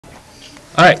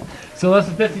All right, so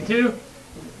lesson 52.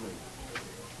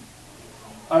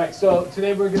 All right, so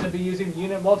today we're going to be using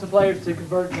unit multipliers to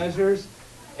convert measures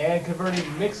and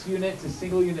converting mixed unit to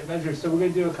single unit measures. So we're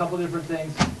going to do a couple different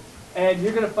things. And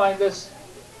you're going to find this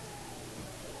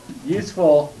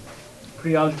useful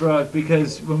pre-algebra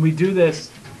because when we do this,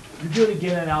 you do it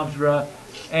again in algebra,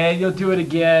 and you'll do it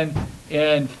again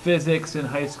in physics in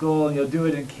high school, and you'll do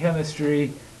it in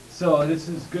chemistry. So this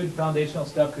is good foundational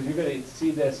stuff because you're going to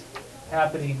see this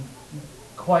happening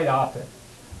quite often,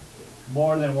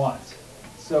 more than once.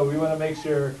 So we want to make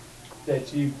sure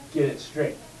that you get it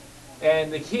straight. And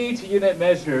the key to unit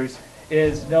measures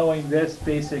is knowing this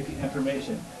basic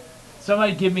information.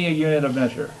 Somebody give me a unit of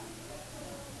measure.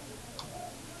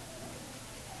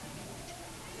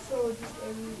 So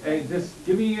Hey, just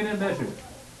give me a unit of measure.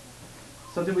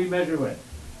 Something we measure with.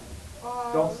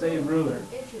 Don't say ruler.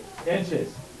 Inches.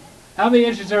 Inches. How many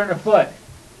inches are in a foot?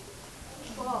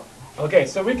 12. Okay,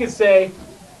 so we could say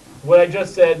what I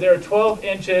just said. There are 12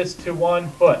 inches to 1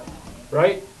 foot,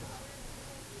 right?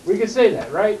 We could say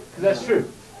that, right? Because that's true.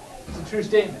 It's a true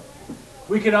statement.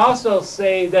 We can also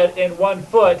say that in 1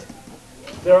 foot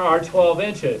there are 12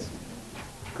 inches.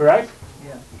 Correct?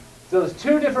 Yeah. So there's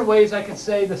two different ways I could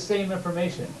say the same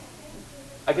information.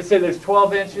 I could say there's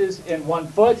 12 inches in 1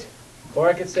 foot, or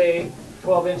I could say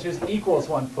 12 inches equals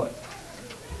 1 foot.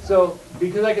 So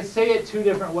because I could say it two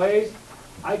different ways,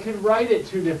 I can write it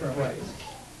two different ways.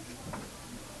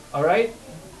 All right?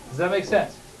 Does that make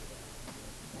sense?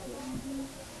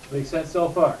 Makes sense so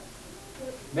far.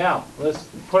 Now, let's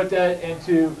put that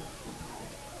into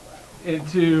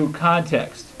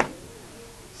context.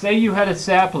 Say you had a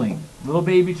sapling, little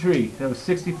baby tree, that was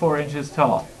 64 inches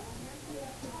tall.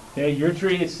 Okay, your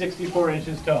tree is 64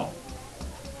 inches tall.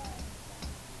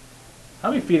 How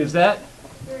many feet is that?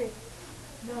 3.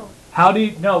 No. How do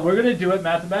you, no, we're going to do it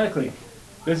mathematically.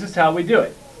 This is how we do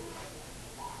it.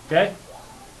 Okay?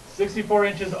 64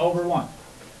 inches over 1.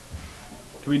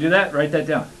 Can we do that? Write that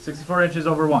down. 64 inches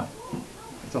over 1.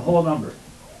 It's a whole number.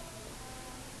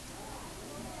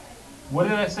 What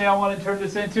did I say I want to turn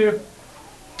this into?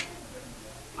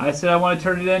 I said I want to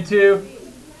turn it into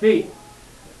feet.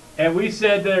 And we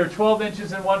said there are 12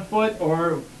 inches in 1 foot,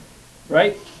 or,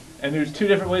 right? And there's two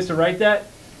different ways to write that.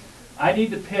 I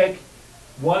need to pick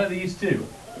one of these two.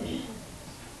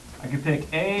 I can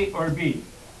pick A or B.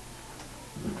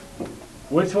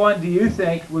 Which one do you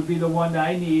think would be the one that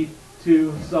I need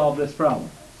to solve this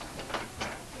problem?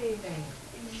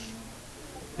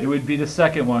 It would be the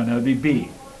second one. That would be B.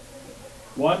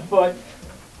 1 foot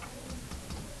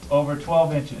over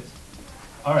 12 inches.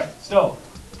 All right, so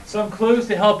some clues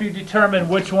to help you determine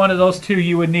which one of those two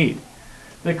you would need.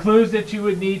 The clues that you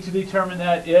would need to determine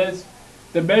that is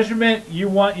the measurement you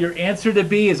want your answer to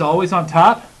be is always on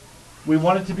top. We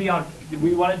want it to be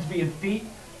in feet.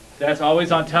 That's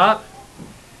always on top.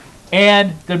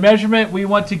 And the measurement we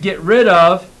want to get rid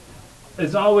of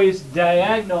is always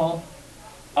diagonal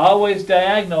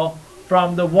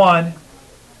from the one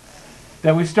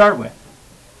that we start with.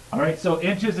 All right, so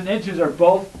inches and inches are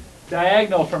both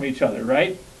diagonal from each other,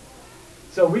 right?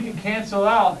 So we can cancel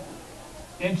out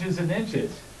inches and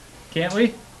inches, can't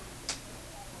we?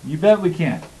 You bet we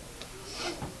can.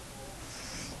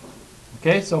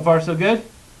 Okay, so far so good?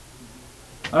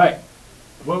 All right,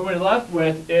 what we're left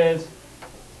with is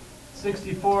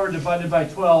 64 divided by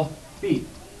 12 feet.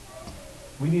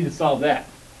 We need to solve that.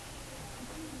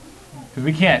 Because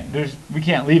we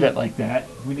can't leave it like that.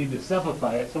 We need to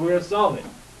simplify it, so we're going to solve it.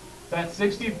 That's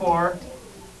 64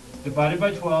 divided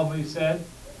by 12, we said.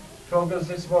 12 goes to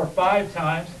 64 5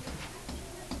 times.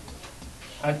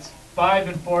 That's 5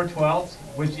 and 4/12,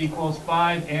 which equals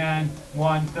 5 and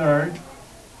 1/3.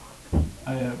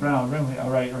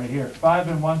 Right here. 5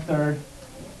 and 1/3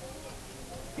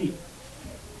 feet.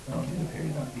 I don't need a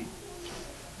period on feet.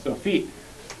 So feet.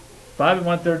 5 and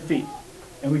 1/3 feet.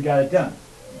 And we got it done.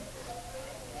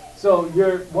 So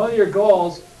one of your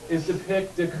goals is to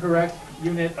pick the correct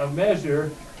unit of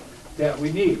measure that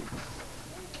we need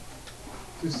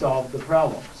to solve the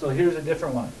problem. So here's a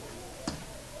different one.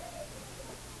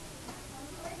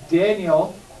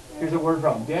 Daniel, here's a word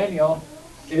problem. Daniel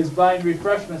is buying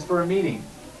refreshments for a meeting.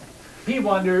 He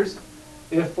wonders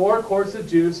if 4 quarts of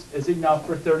juice is enough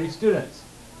for 30 students.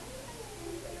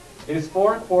 Is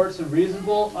 4 quarts a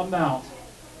reasonable amount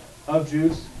of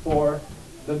juice for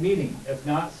the meeting? If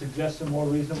not, suggest a more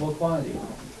reasonable quantity.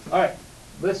 All right,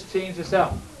 let's change this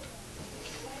out.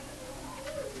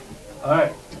 All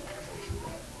right,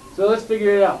 so let's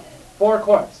figure it out. 4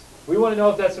 quarts. We want to know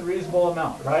if that's a reasonable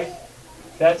amount, right?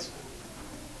 That's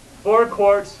 4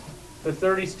 quarts for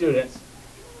 30 students,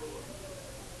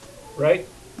 right?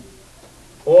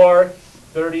 Or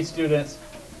 30 students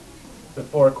to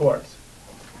 4 quarts.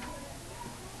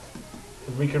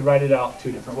 We could write it out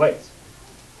 2 different ways.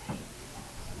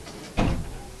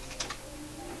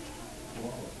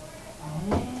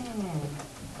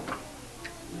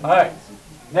 All right,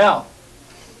 now,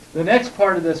 the next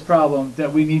part of this problem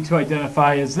that we need to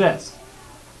identify is this.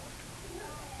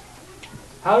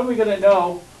 How are we going to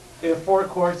know if 4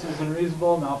 quarts is a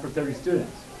reasonable amount for 30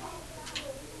 students?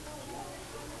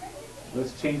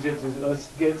 Let's change it, let's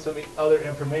get some other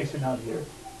information out here.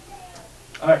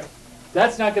 All right,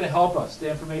 that's not going to help us, the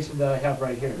information that I have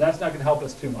right here. That's not going to help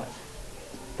us too much.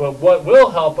 But what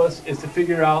will help us is to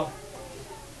figure out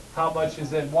how much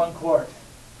is in 1 quart.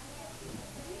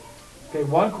 Okay,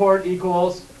 1 quart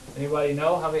equals, anybody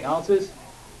know how many ounces?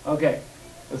 Okay,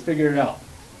 let's figure it out.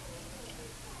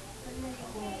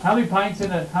 How many pints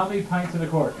in a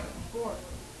quart? 4.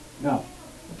 No.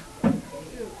 2.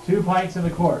 2 pints in a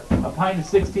quart. A pint is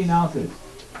 16 ounces.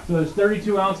 So there's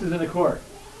 32 ounces in a quart.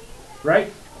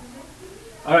 Right?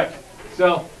 All right.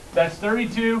 So that's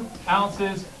 32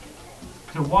 ounces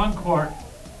to 1 quart.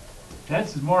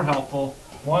 This is more helpful.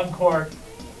 1 quart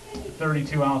to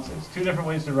 32 ounces. 2 different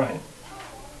ways to write it.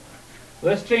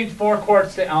 Let's change 4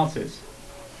 quarts to ounces.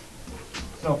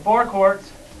 So 4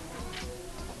 quarts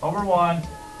over 1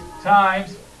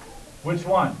 times which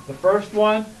one? The first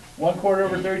one, 1 quart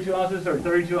over 32 ounces, or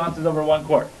 32 ounces over 1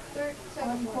 quart?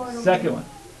 Second one.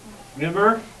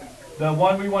 Remember, the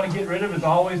one we want to get rid of is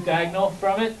always diagonal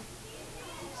from it.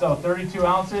 So 32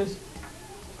 ounces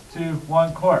to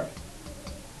 1 quart.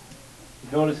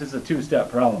 Notice it's a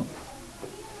 2-step problem.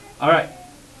 All right.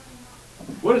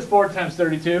 What is 4 times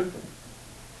 32?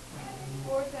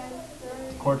 4 times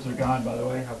 30. Quarts are gone, by the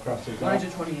way. I've crossed it out.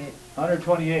 128.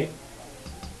 128.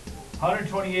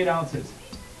 128 ounces.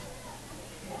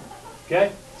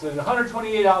 Okay? So there's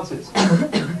 128 ounces.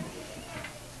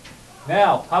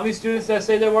 Now, how many students did I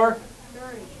say there were?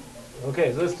 30.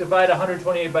 Okay, so let's divide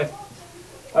 128 by... All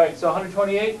right, so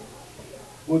 128,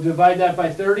 we'll divide that by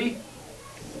 30.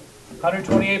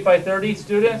 128 by 30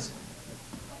 students.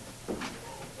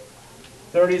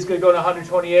 30 is going to go to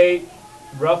 128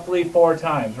 roughly 4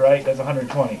 times, right? That's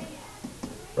 120,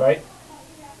 right?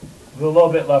 With a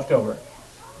little bit left over.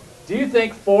 Do you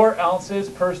think 4 ounces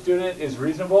per student is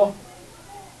reasonable?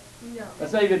 No.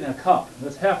 That's not even a cup.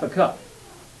 That's half a cup.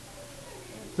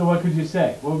 So what could you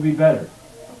say? What would be better?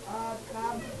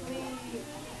 Probably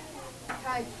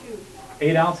times 2.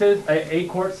 8 ounces? 8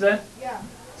 quarts then? Yeah.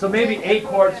 So maybe 8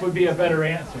 quarts would be a better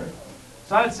answer.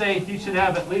 So I'd say you should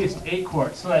have at least 8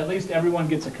 quarts, so at least everyone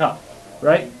gets a cup,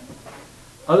 right?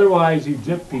 Otherwise, you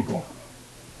gyp people,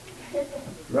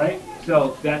 right?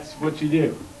 So that's what you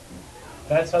do.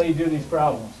 That's how you do these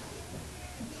problems.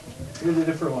 Here's a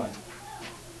different one.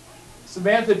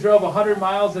 Samantha drove 100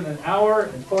 miles in an hour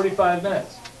and 45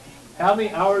 minutes. How many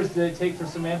hours did it take for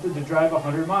Samantha to drive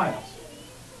 100 miles?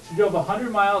 She drove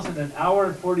 100 miles in an hour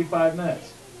and 45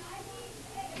 minutes.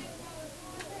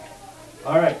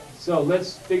 All right, so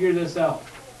let's figure this out.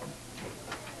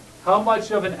 How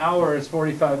much of an hour is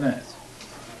 45 minutes?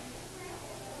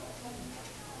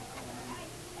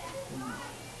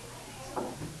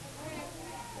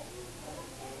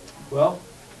 Well,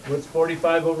 what's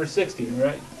 45 over 60,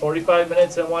 right? 45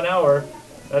 minutes and 1 hour,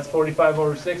 that's 45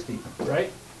 over 60,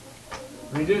 right?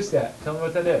 Reduce that. Tell me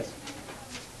what that is.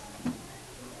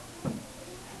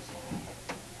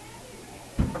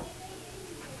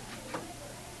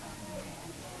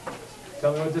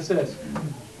 Tell me what this is.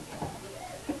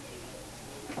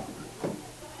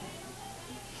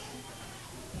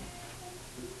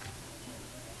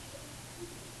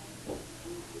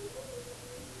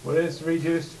 What is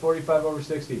reduced 45 over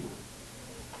 60?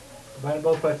 Combine them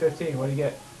both by 15. What do you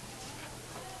get?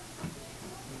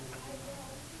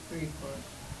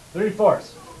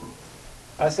 3/4.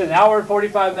 That's an hour and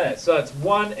 45 minutes. So that's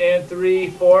 1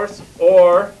 3/4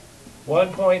 or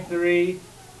 1.3,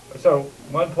 so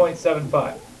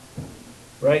 1.75.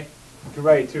 Right? You can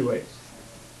write it 2 ways.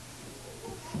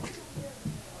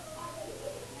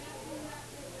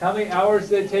 How many hours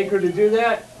did it take her to do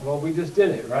that? Well, we just did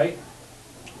it, right?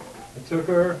 It took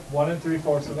her 1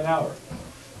 3/4 of an hour.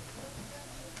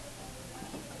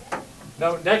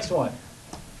 Now, next one.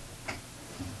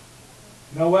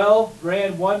 Noelle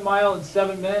ran 1 mile in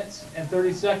 7 minutes and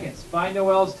 30 seconds. Find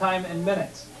Noelle's time in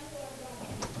minutes.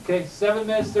 Okay, 7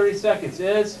 minutes, 30 seconds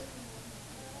is,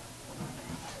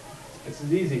 this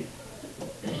is easy.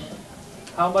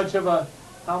 How much of a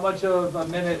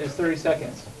minute is 30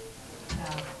 seconds?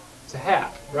 Half. It's a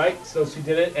half, right? So she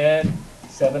did it in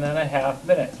 7.5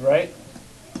 minutes, right?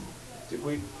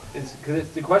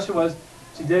 The question was,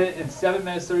 she did it in 7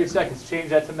 minutes, 30 seconds.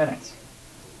 Change that to minutes.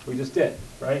 We just did,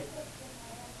 right?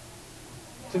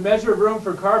 To measure room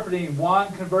for carpeting,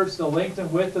 Juan converts the length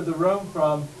and width of the room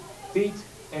from feet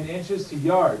and inches to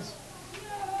yards.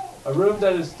 A room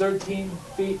that is 13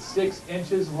 feet 6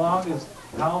 inches long is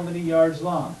how many yards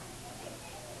long?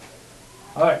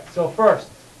 All right, so first,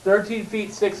 13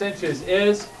 feet 6 inches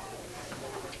is,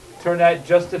 turn that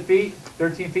just to feet.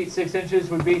 13 feet 6 inches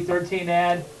would be 13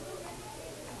 and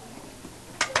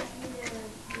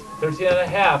 13 and a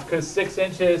half, because 6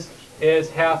 inches is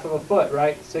half of a foot,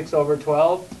 right? 6 over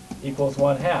 12 equals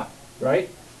 1/2, right?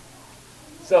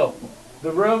 So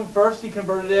the room, first he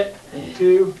converted it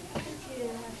to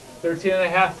 13 and a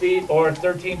half feet, or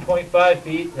 13.5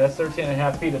 feet. That's 13 and a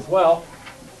half feet as well.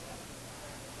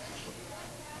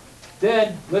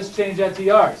 Then let's change that to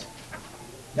yards.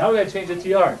 Now we got to change it to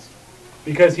yards,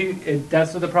 because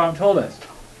that's what the problem told us.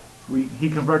 He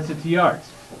converts it to yards.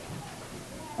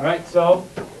 All right, so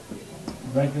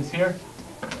write this here.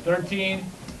 13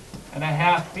 and a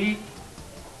half feet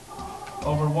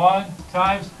over 1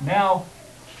 times. Now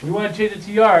we want to change it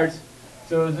to yards.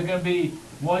 So is it going to be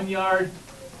 1 yard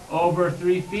over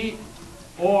 3 feet,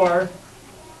 or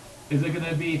is it going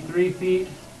to be 3 feet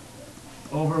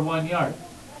over 1 yard?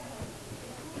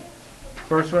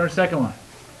 First one or second one?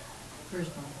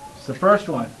 First one. It's the first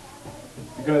one,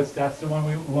 because that's the one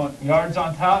we want. Yards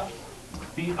on top,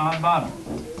 feet on bottom.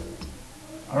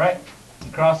 All right,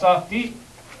 you cross off feet.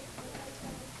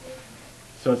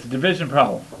 So it's a division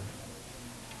problem.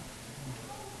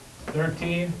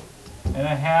 13 and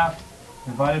a half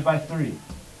divided by 3.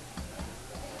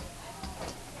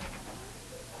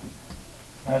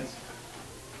 That's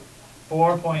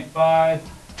 4.5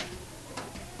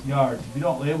 yards. If you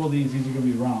don't label these are going to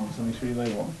be wrong, so make sure you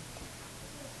label them.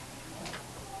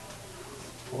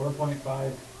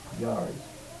 4.5 yards.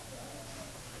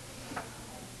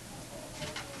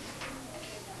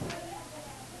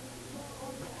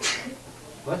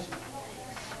 Bless you.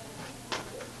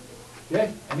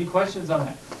 Okay, any questions on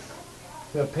that?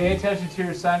 So pay attention to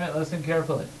your assignment, listen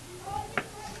carefully.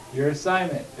 Your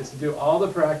assignment is to do all the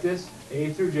practice,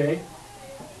 A through J,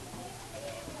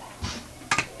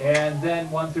 and then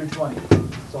 1 through 20.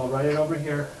 So I'll write it over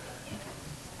here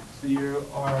so you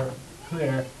are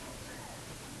clear.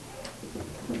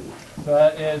 So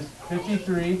that is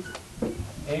 53,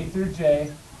 A through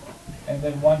J, and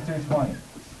then 1 through 20.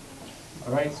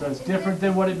 All right, so it's different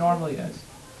than what it normally is.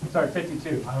 Sorry,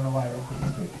 52. I don't know why I wrote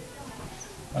 53.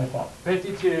 My fault.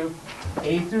 52,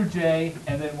 A through J,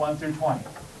 and then 1 through 20.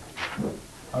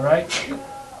 All right?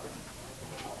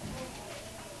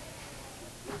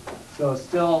 So it's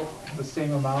still the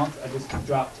same amount. I just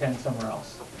dropped 10 somewhere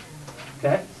else.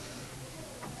 Okay?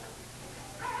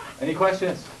 Any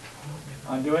questions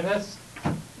on doing this?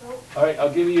 Nope. All right,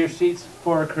 I'll give you your sheets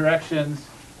for corrections